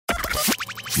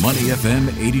Money FM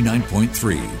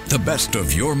 89.3, the best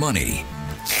of your money.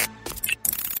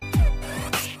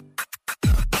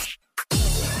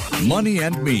 Money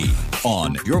and Me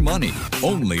on Your Money,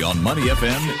 only on Money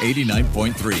FM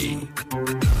 89.3.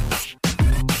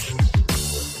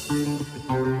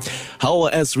 How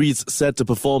are S-REITs set to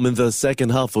perform in the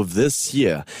second half of this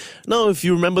year? Now, if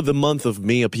you remember, the month of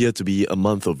May appeared to be a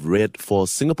month of red for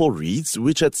Singapore REITs,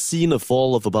 which had seen a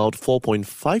fall of about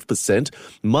 4.5%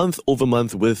 month over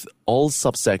month, with all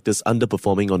subsectors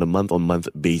underperforming on a month-on-month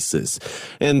basis.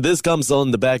 And this comes on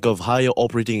the back of higher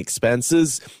operating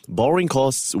expenses, borrowing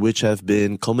costs, which have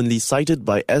been commonly cited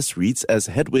by S-REITs as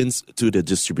headwinds to their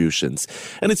distributions.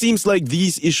 And it seems like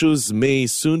these issues may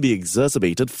soon be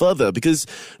exacerbated further, because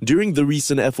during the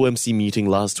recent FOMC meeting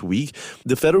last week,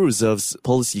 the Federal Reserve's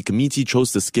Policy Committee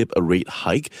chose to skip a rate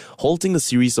hike, halting a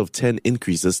series of 10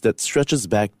 increases that stretches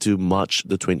back to March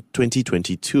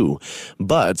 2022.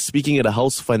 But speaking at a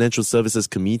House Financial Services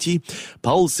Committee,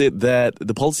 Powell said that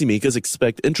the policymakers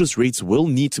expect interest rates will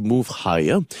need to move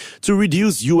higher to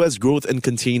reduce U.S. growth and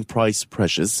contain price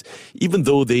pressures, even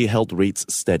though they held rates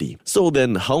steady. So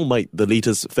then, how might the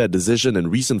latest Fed decision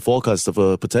and recent forecast of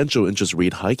a potential interest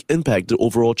rate hike impact the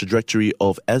overall trajectory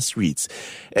of S-REITs?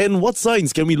 And what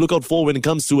signs can we look out for when it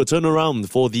comes to a turnaround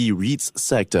for the REITs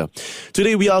sector?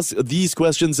 Today we ask these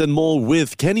questions and more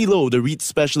with Kenny Low, the REIT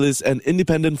specialist and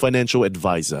independent financial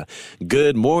advisor.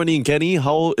 Good morning, Kenny.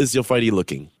 How is your Friday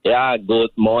looking? Yeah,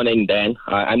 good morning, Dan.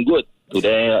 I'm good.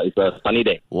 Today is a sunny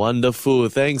day. Wonderful.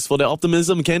 Thanks for the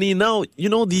optimism, Kenny. Now,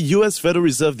 the U.S. Federal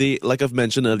Reserve, like I've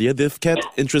mentioned earlier, they've kept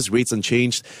interest rates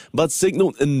unchanged, but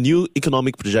signaled in new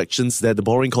economic projections that the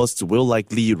borrowing costs will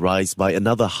likely rise by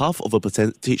another 0.5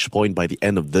 percentage point by the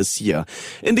end of this year,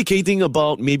 indicating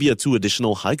about maybe 2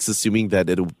 additional hikes, assuming that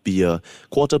it will be a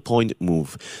 0.25 point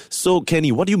move. So,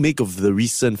 Kenny, what do you make of the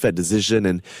recent Fed decision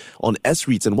and on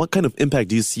S-REITs, and what kind of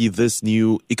impact do you see this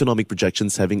new economic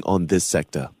projections having on this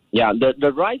sector? Yeah,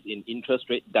 the rise in interest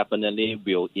rate definitely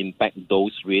will impact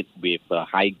those REITs with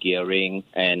high gearing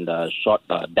and short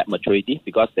debt maturity,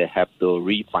 because they have to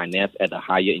refinance at a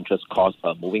higher interest cost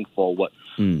moving forward.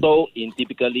 So,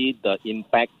 typically, the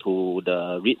impact to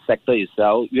the REIT sector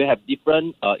itself, you have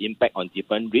different impact on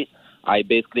different REITs. I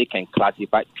basically can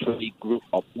classify 3 groups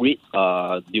of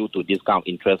REITs due to this kind of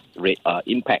interest rate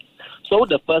impact. So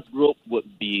the first group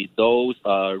would be those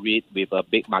REITs with a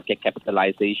big market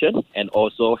capitalization and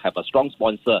also have a strong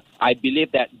sponsor. I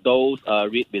believe that those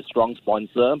REITs with strong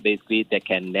sponsor, basically they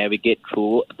can navigate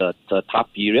through the tough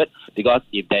period, because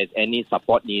if there's any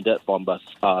support needed from the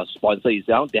sponsor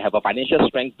itself, they have a financial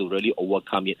strength to really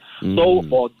overcome it. So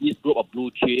for this group of blue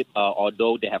chip,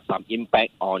 although they have some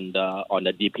impact on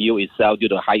the DPU itself due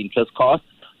to high interest costs,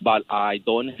 but I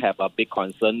don't have a big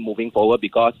concern moving forward,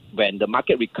 because when the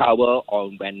market recover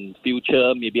or when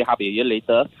future, maybe half a year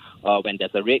later, when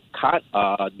there's a rate cut,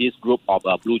 this group of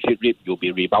blue chip REIT will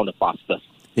be rebounded fastest.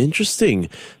 Interesting.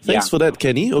 Thanks for that,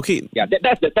 Kenny. Okay. Yeah,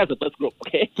 that's the first group.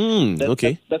 Okay.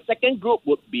 Okay. The second group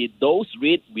would be those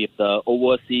REIT with the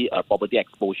overseas property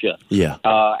exposure. Yeah.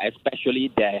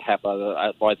 Especially they have,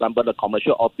 for example, the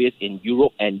commercial office in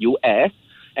Europe and US.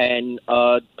 And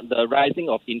the rising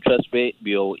of interest rate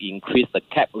will increase the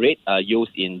cap rate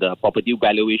used in the property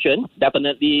valuation.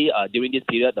 Definitely, during this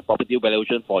period, the property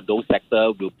valuation for those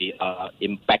sectors will be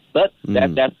impacted.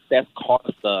 That's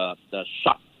caused the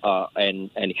sharp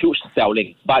and huge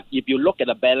selling. But if you look at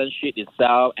the balance sheet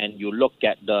itself and you look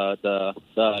at the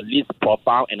lease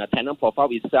profile and the tenant profile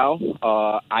itself,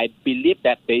 I believe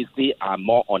that basically are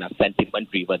more on a sentiment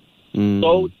driven.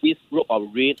 So this group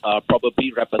of REIT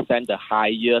probably represent the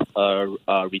highest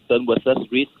return versus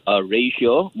risk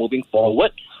ratio moving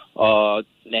forward.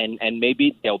 And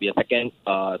maybe there will be a second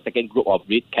group of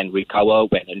REIT can recover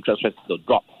when interest rates will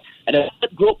drop. And the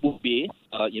third group would be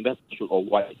investors should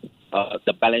avoid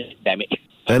the balance sheet damage.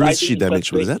 Balance sheet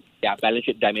damage, what is that? Yeah, balance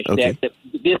sheet damage. Okay.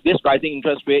 This rising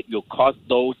interest rate will cause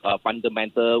those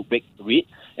fundamental weak REIT,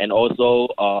 and also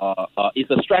it's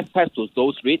a stress test to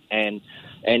those REIT, and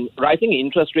rising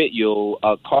interest rate will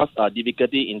cause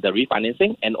difficulty in the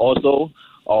refinancing, and also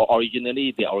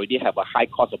originally they already have a high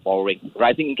cost of borrowing.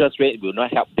 Rising interest rate will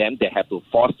not help them. They have to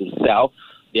force to sell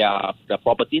the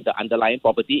property, the underlying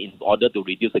property, in order to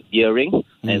reduce the gearing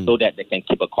and so that they can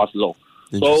keep a cost low.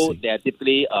 So there are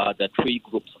typically the 3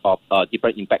 groups of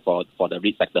different impact for the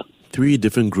REIT sector. 3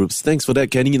 different groups. Thanks for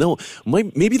that, Kenny. Now,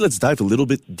 maybe let's dive a little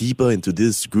bit deeper into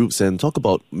these groups and talk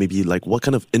about maybe like what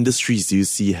kind of industries do you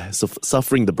see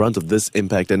suffering the brunt of this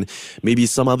impact, and maybe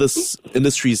some other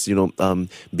industries,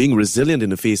 being resilient in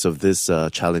the face of this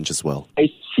challenge as well. I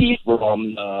see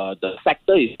from the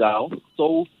sector itself.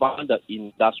 so far the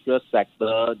industrial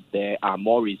sector, they are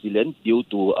more resilient due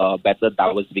to better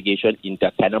diversification in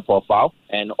their tenant profile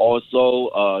and also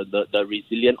the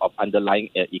resilience of underlying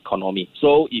economy.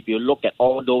 So if you look at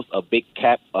all those big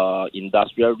cap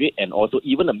industrial REIT and also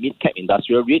even a mid cap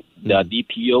industrial REIT, the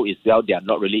DPO itself, they are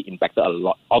not really impacted a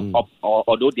lot,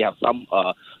 although they have some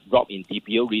drop in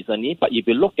DPO recently. But if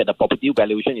you look at the property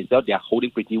valuation itself, they are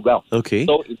holding pretty well. Okay.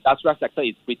 So industrial sector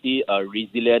is pretty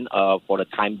resilient for the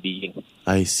time being.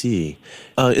 I see.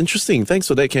 Interesting. Thanks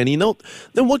for that, Kenny. Now,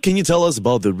 then what can you tell us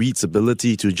about the REIT's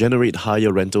ability to generate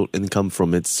higher rental income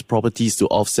from its properties to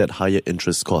offset higher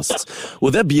interest costs?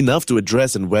 Will that be enough to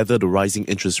address and weather the rising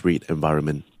interest rate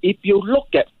environment? If you look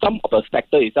at some of the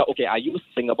sector itself, okay, I use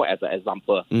Singapore as an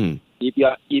example. If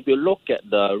you look at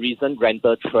the recent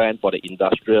rental trend for the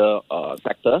industrial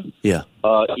sector,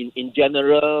 in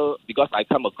general, because I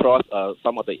come across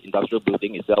some of the industrial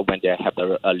building itself when they have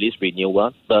the lease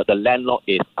renewal, the landlord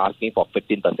is asking for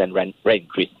 15% rent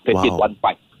increase,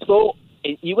 15.15. So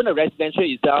even the residential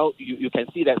itself, you can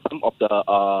see that some of the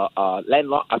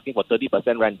landlord asking for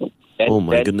 30% rent.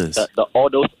 My goodness! All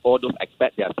those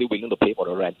expats, they are still willing to pay for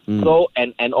the rent. So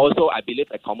and also I believe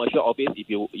a commercial office, if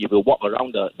you walk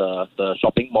around the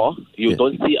shopping mall, you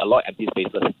don't see a lot of empty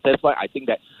spaces. That's why I think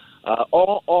that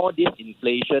all this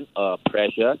inflation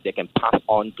pressure they can pass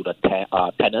on to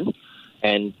the tenant,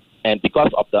 and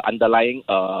because of the underlying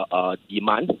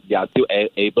demand, they are still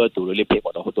able to really pay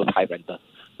for those high rental.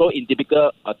 So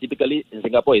typically in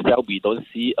Singapore itself, we don't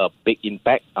see a big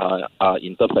impact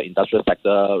in terms of industrial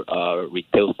sector,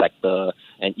 retail sector,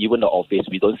 and even the office.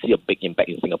 We don't see a big impact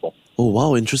in Singapore. Oh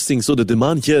wow, interesting. So the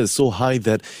demand here is so high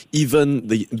that even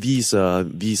these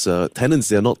tenants,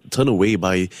 they are not turned away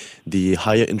by the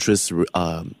higher interest,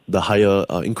 the higher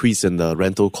increase in the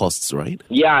rental costs, right?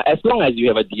 Yeah, as long as you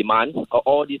have a demand,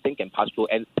 all these things can pass through,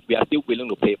 and we are still willing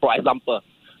to pay. For example,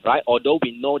 right? Although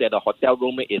we know that the hotel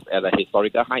room is at a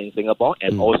historical high in Singapore,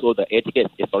 and also the air ticket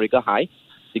is historical high,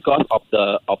 because of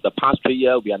the past 3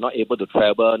 years, we are not able to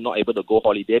travel, not able to go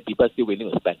holiday. People are still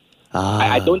willing to spend.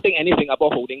 I don't think any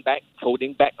Singapore holding back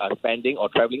spending or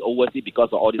traveling overseas because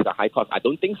of all these high costs. I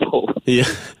don't think so. Yeah.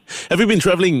 Have you been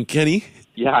traveling, Kenny?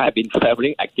 Yeah, I've been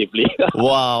traveling actively.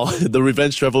 Wow, the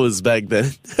revenge travel is back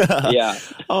then. Yeah.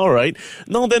 All right.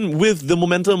 Now then, with the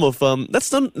momentum of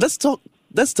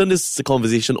let's turn this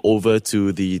conversation over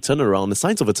to the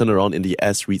signs of a turnaround in the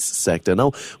S-REITs sector.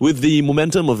 Now, with the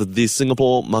momentum of the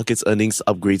Singapore market's earnings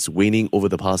upgrades waning over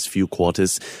the past few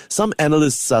quarters, some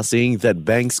analysts are saying that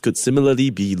banks could similarly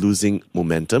be losing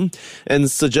momentum and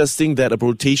suggesting that a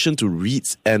rotation to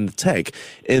REITs and tech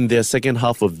in their second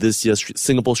half of this year's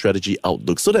Singapore strategy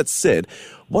outlook. So that said,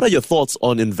 what are your thoughts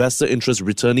on investor interest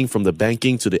returning from the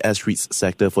banking to the S-REITs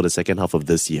sector for the second half of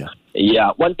this year?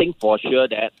 Yeah, one thing for sure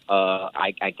that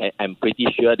I'm pretty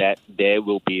sure that there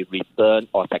will be return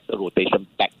or sector rotation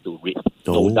back to REITs.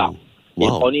 No doubt.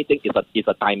 Wow. The only thing is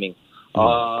a timing.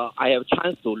 I have a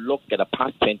chance to look at the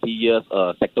past 20 years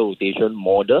sector rotation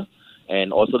model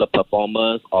and also the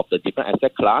performance of the different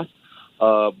asset class.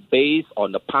 Based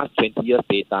on the past 20 years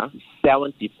data,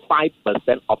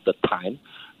 75% of the time,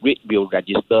 REIT will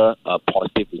register a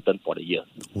positive return for the year.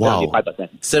 Wow. 75%.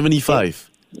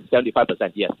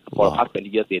 75%, yes, for the past 20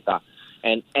 years data.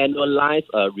 And annualized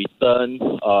return,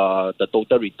 the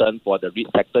total return for the REIT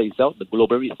sector itself, the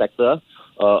global REIT sector,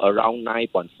 around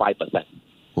 9.5%.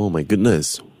 Oh my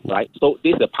goodness. Right, so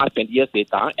this is the past 20 years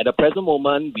data. At the present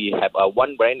moment, we have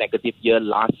one very negative year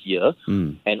last year,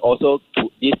 and also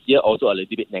this year also a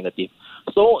little bit negative.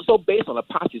 So based on the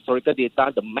past historical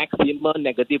data, the maximum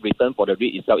negative return for the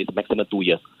REIT itself is maximum 2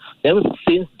 years. Then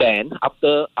since then,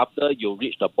 after you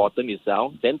reach the bottom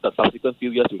itself, then the subsequent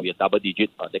few years will be a double-digit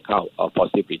that kind of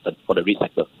positive return for the REIT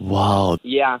sector. Wow.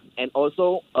 Yeah, and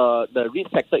also the REIT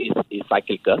sector is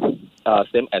cyclical,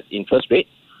 same as interest rate.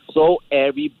 So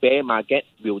every bear market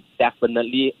will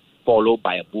definitely follow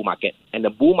by a bull market. And the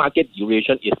bull market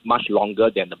duration is much longer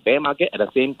than the bear market. At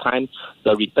the same time,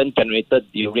 the return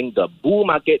generated during the bull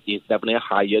market is definitely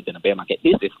higher than the bear market.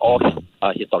 This is all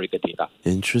historical data.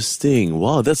 Interesting.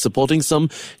 Wow, that's supporting some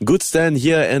good stand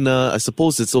here. And I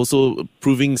suppose it's also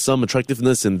proving some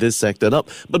attractiveness in this sector. Now,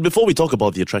 but before we talk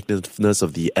about the attractiveness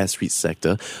of the S-REIT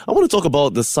sector, I want to talk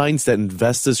about the signs that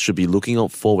investors should be looking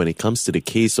out for when it comes to the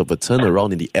case of a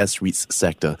turnaround in the S-REITs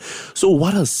sector. So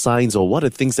what are signs or what are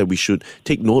things that we should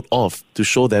take note of to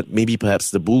show that maybe perhaps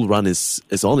the bull run is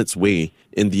on its way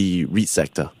in the REIT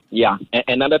sector? Yeah,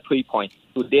 another 3 points.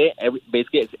 Today,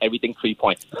 basically it's everything 3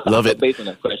 points. Love it. Based on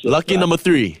the question. Lucky number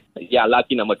 3. Yeah,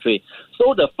 lucky number 3.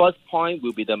 So the first point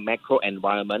will be the macro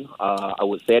environment. I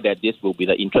would say that this will be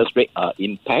the interest rate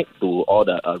impact to all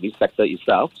the risk sector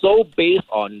itself. So based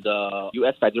on the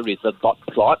U.S. Federal Reserve dot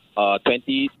plot,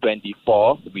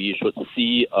 2024 we should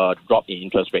see a drop in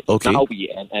interest rate. Okay. Now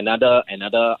we another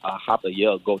half a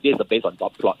year ago. This is based on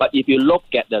dot plot. But if you look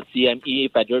at the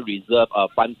CME Federal Reserve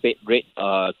fund Fed rate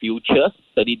futures,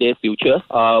 30-day futures,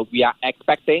 we are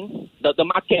expecting the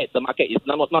market is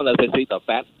not necessarily the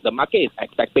Fed. The market is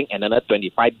expecting another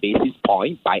 25 basis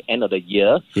points by end of the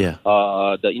year. Yeah.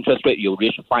 The interest rate will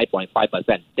reach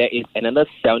 5.5%. There is another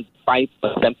 75%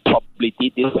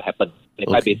 probability this will happen.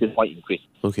 25 basis point increase.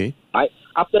 Okay. Right.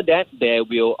 After that, there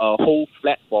will hold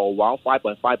flat for a while,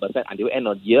 5.5% until end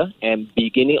of the year, and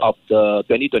beginning of the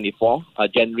 2024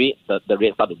 January, the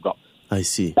rate start to drop. I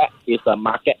see. That is a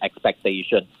market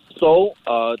expectation. So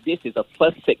this is the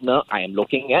first signal I am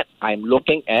looking at. I'm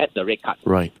looking at the rate cut.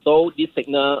 Right. So this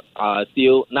signal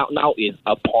still now is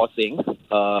pausing.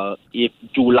 If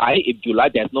July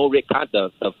there's no rate cut,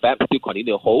 the Fed still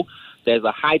continue to hold. There's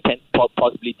a high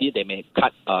possibility they may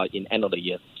cut in end of the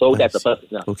year. So that's the first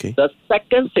signal. Okay. The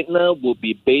second signal will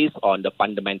be based on the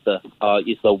fundamental.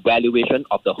 It's the valuation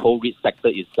of the whole REIT sector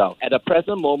itself. At the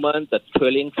present moment, the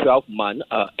trailing 12-month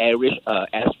average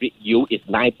S-REIT yield is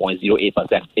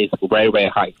 9.08%. It's very, very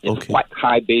high. It's quite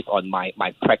high based on my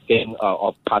tracking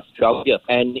of past 12 years.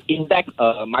 And index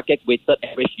market weighted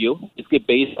average yield is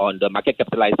based on the market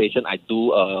capitalization. I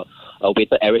do a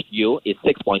weighted average yield is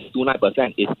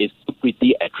 6.29%. It's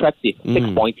pretty attractive,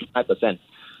 6.29%.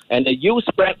 And the yield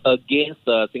spread against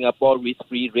the Singapore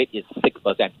risk-free rate is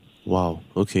 6%. Wow,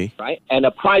 okay. Right? And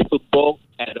the price to book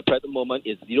at the present moment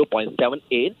is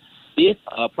 0.78. This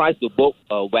price to book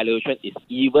valuation is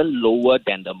even lower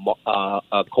than the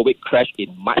COVID crash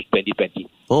in March 2020.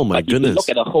 Oh my goodness. If you look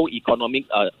at the whole economic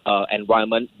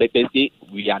environment, basically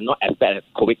we are not as bad as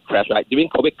COVID crash, right? During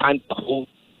COVID time, the whole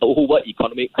world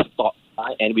economy stopped.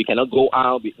 Right? And we cannot go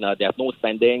out. There's no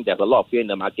spending. There's a lot of fear in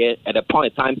the market. At that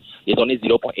point in time, it's only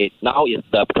 0.8. Now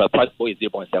the price to book is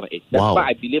 0.78. That's why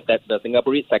I believe that the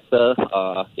Singaporean sector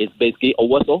is basically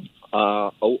oversold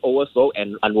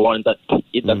and unwarranted.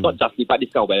 It does not justify this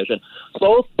kind of valuation.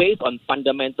 So based on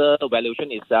fundamental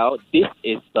valuation itself, this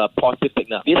is the positive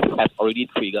signal. This has already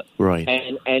triggered. Right.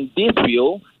 And this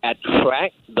will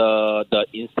attract the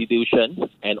institution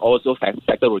and also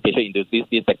sector rotation into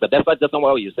this sector. That's why just now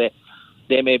what you said.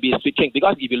 They may be switching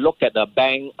because if you look at the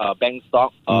bank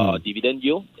stock dividend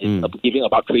yield, it's giving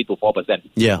about 3 to 4%.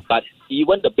 Yeah. But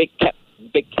even the big cap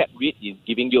REIT is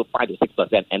giving you 5 to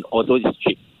 6%, and also it's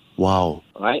cheap. Wow.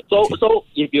 Right. So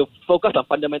if you focus on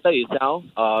fundamental itself,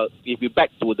 if you back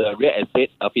to the real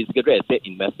estate, physical real estate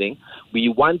investing, we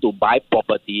want to buy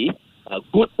property,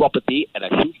 good property at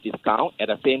a huge discount, at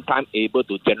the same time able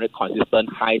to generate consistent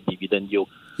high dividend yield.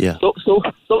 Yeah. So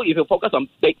if you focus on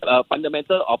big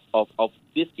fundamental of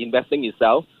this investing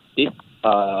itself, this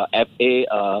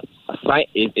FA side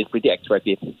is pretty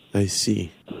attractive. I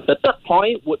see. The third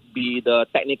point would be the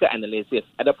technical analysis.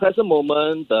 At the present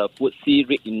moment, the FTSE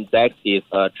REIT index is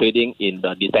trading in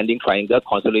the descending triangle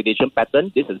consolidation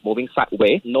pattern. This is moving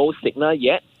sideways. No signal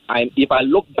yet. If I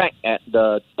look back at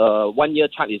the 1-year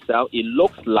chart itself, it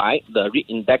looks like the REIT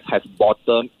index has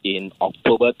bottomed in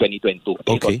October 2022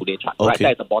 based on today's chart. Right,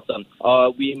 that's the bottom.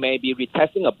 We may be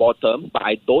retesting a bottom, but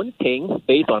I don't think,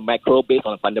 based on macro, based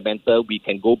on fundamental, we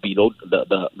can go below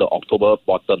the October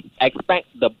bottom. Expect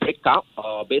the breakout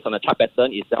based on the chart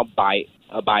pattern itself by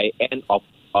end of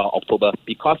October,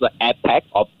 because the apex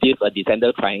of this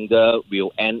descending triangle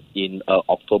will end in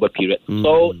October period.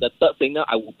 So the third signal,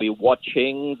 I will be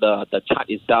watching the chart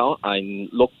itself and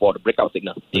look for the breakout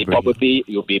signal. It probably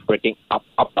will be breaking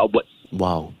upwards.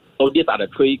 Wow. So these are the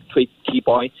three key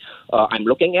points I'm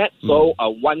looking at. So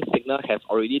one signal has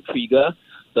already triggered.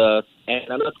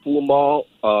 Another 2 more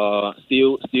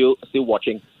still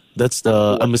watching. That's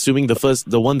I'm assuming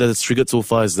the one that has triggered so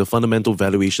far is the fundamental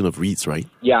valuation of REITs, right?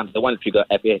 Yeah, the one that triggered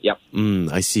FA, yeah.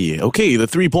 I see. Okay, the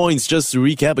 3 points, just to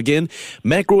recap again.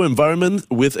 Macro environment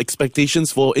with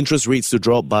expectations for interest rates to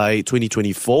drop by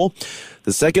 2024.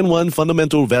 The second one,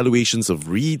 fundamental valuations of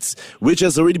REITs, which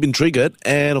has already been triggered.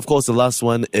 And of course, the last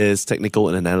one is technical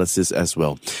analysis as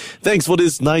well. Thanks for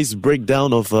this nice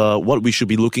breakdown of what we should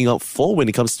be looking out for when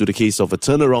it comes to the case of a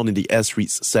turnaround in the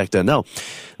S-REITs sector. Now,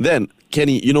 then,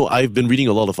 Kenny, I've been reading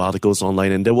a lot of articles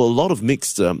online and there were a lot of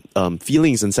mixed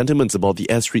feelings and sentiments about the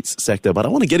S-REITs sector, but I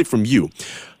want to get it from you.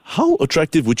 How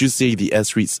attractive would you say the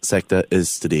S-REITs sector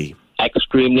is today?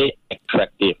 extremely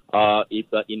attractive. If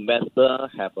the investor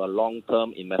have a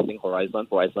long-term investing horizon,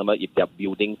 for example, if they're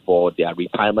building for their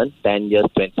retirement, 10 years,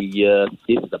 20 years,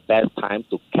 this is the best time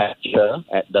to capture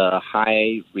at the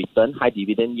high return, high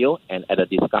dividend yield, and at a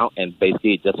discount, and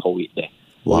basically just hold it there.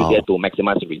 Wow. We get to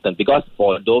maximize the return, because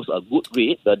for those good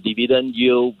REITs, the dividend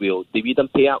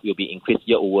payout will be increased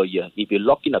year over year. If you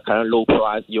lock in the current low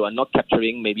price, you are not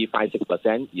capturing maybe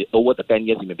 5-6%. Over the 10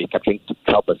 years, you may be capturing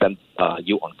 12%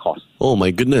 yield on cost. Oh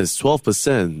my goodness,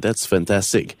 12%. That's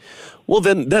fantastic. Well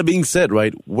then, that being said,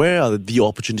 right, where are the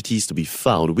opportunities to be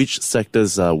found? Which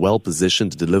sectors are well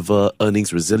positioned to deliver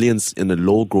earnings resilience in a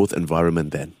low growth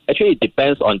environment then? Actually, it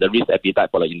depends on the risk appetite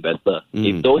for the investor.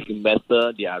 If those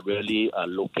investors, they are really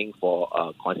looking for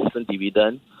a consistent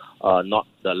dividend, not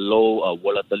the low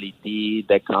volatility,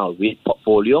 that kind of REIT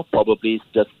portfolio, probably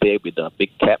just stay with a big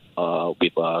cap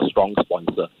with a strong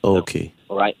sponsor. Okay.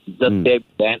 All right, just stay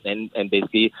with that, and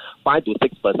basically 5 to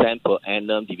 6% per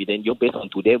annum dividend yield based on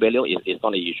today's value is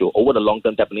not an issue. Over the long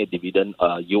term, definitely dividend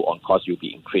yield on cost will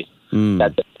be increased.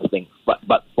 That's the thing.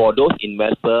 But for those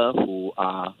investors who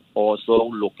are also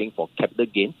looking for capital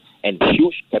gain and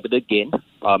huge capital gain,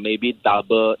 maybe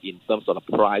double in terms of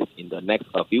the price in the next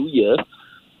few years,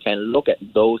 can look at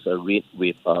those REITs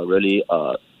with really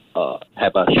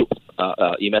have a huge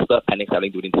investor panic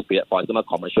selling during this period. For example,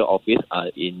 commercial office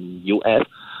in US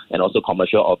and also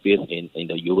commercial office in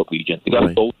the Europe region,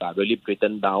 because those are really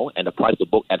written down and the price to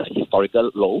book at a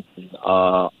historical low.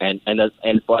 And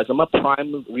for example,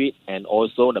 prime REIT and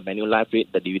also the Manulife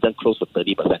REIT, the dividend close to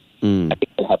 30%. I think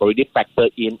they have already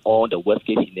factored in all the worst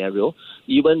case scenario.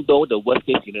 Even though the worst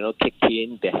case scenario kick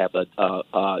in, they have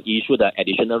issue the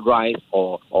additional rights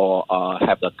or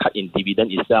have the cut in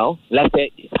dividend itself. Let's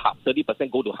say it's half,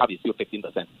 30% go to half is still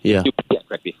 15%. Yeah. Still pretty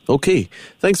attractive. Okay,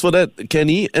 thanks for that,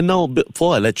 Kenny. And now,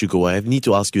 before I let you go, I need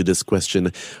to ask you this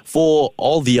question. For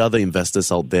all the other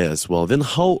investors out there as well, then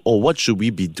how or what should we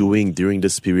be doing during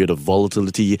this period of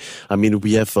volatility? I mean,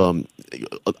 we have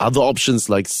other options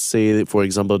like, say, for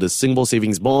example, the Singapore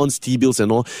savings bonds, T-bills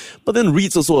and all. But then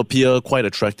REITs also appear quite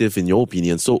attractive in your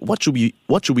opinion. So what should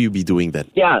we be doing then?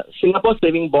 Yeah, Singapore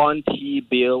savings bond,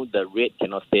 T-bill, the rate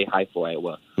cannot stay high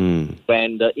forever.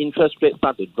 When the interest rate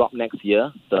start to drop next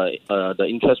year, the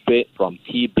interest rate from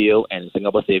T-bill and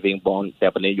Singapore savings bond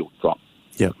definitely will drop.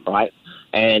 Yeah. Right?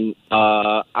 And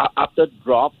after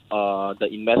drop, the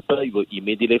investor will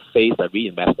immediately face a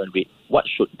reinvestment rate. What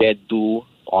should they do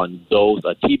on those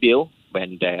T-bill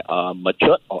when they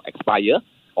mature or expire,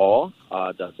 or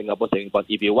the Singapore savings bond?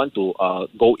 If you want to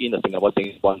go in the Singapore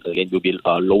savings bond again, will be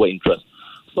lower interest.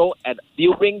 So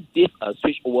during this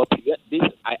switch over period,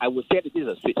 I would say that this is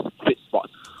a sweet spot.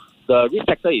 The REIT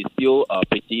sector is still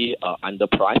pretty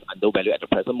underpriced, undervalued at the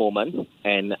present moment,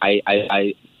 and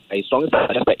I strongly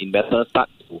suggest that investors start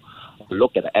to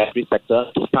look at the REIT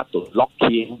sector to start to lock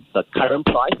in the current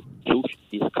price, huge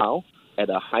discount at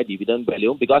a high dividend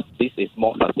value, because this is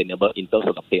more sustainable in terms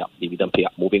of the payout, dividend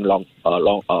payout, moving long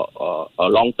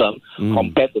term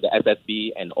compared to the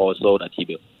SSB and also the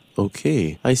T-bill.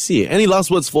 Okay, I see. Any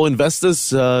last words for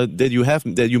investors that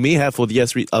you may have for the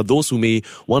S-REIT, those who may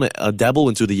want to dabble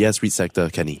into the S-REIT sector,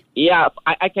 Kenny? Yeah,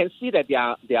 I can see that there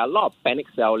are a lot of panic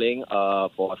selling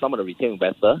for some of the retail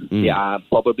investors. They are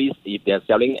probably, if they're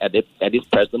selling at this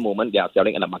present moment, they are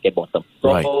selling at the market bottom.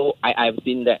 So I've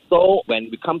seen that. So when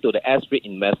we come to the S-REIT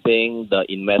investing, the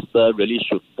investor really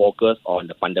should focus on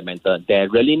the fundamental. They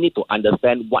really need to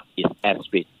understand what is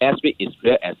S-REIT. S-REIT is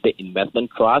real estate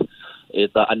investment trust.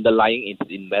 It's underlying is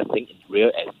investing in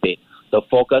real estate. The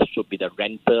focus should be the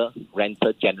rental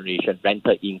generation,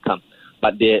 rental income.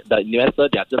 But the investor,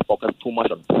 they are just focused too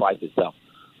much on the price itself.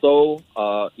 So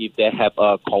if they have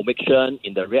a conviction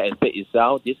in the real estate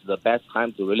itself, this is the best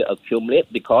time to really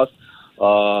accumulate, because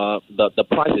the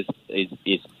price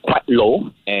is quite low,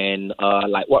 and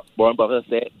like what Warren Buffett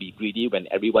said, be greedy when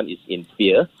everyone is in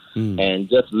fear, and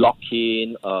just lock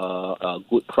in a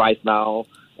good price now,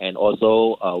 and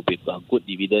also with a good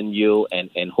dividend yield,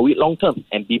 and hold it long term,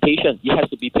 and be patient. You have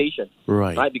to be patient,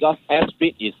 right? Because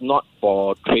S-REIT is not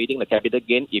for trading the capital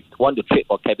gain. If you want to trade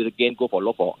for capital gain,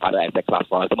 look for other asset class,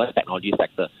 for example, technology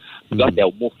sector, because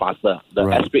they'll move faster. The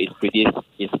S-REIT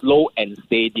is slow and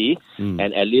steady, and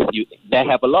at least they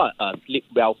have a lot of sleep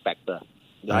well factor.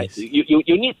 Right,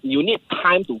 you need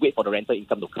time to wait for the rental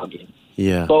income to come in.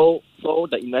 Yeah. So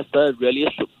the investor really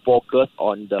should focus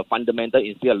on the fundamental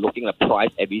instead of looking at price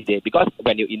every day. Because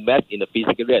when you invest in the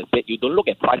physical real estate, you don't look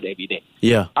at price every day.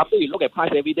 Yeah. After you look at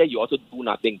price every day, you also do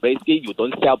nothing. Basically, you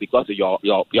don't sell because your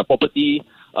property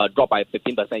dropped by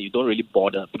 15%. You don't really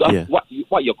bother, because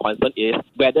what your concern is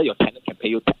whether your tenant can pay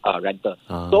you rental.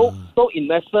 So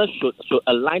investors should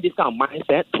align this kind of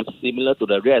mindset to similar to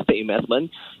the real estate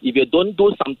investment. If you don't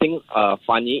do something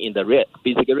funny in the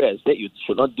physical real estate, you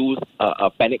should not do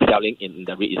panic selling in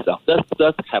the REIT itself.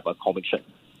 Just have a conviction.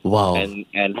 Wow. And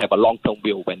have a long-term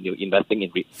view when you're investing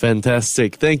in REIT.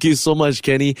 Fantastic. Thank you so much,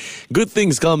 Kenny. Good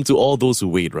things come to all those who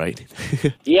wait, right?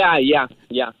 Yeah.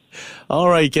 All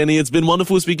right, Kenny. It's been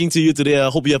wonderful speaking to you today. I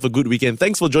hope you have a good weekend.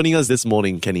 Thanks for joining us this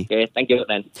morning, Kenny. Okay, thank you,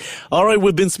 then. All right,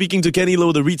 we've been speaking to Kenny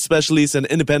Low, the REIT specialist and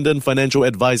independent financial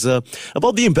advisor,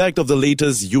 about the impact of the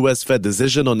latest US Fed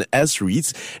decision on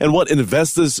S-REITs and what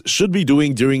investors should be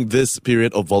doing during this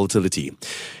period of volatility.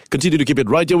 Continue to keep it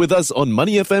right here with us on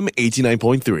Money FM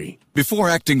 89.3. Before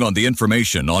acting on the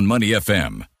information on Money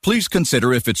FM, please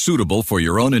consider if it's suitable for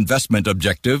your own investment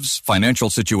objectives, financial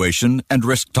situation, and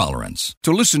risk tolerance.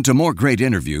 To listen to more great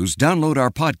interviews, download our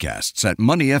podcasts at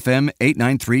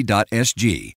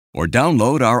moneyfm893.sg or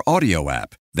download our audio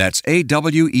app. That's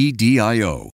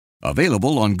AWEDIO.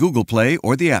 Available on Google Play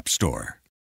or the App Store.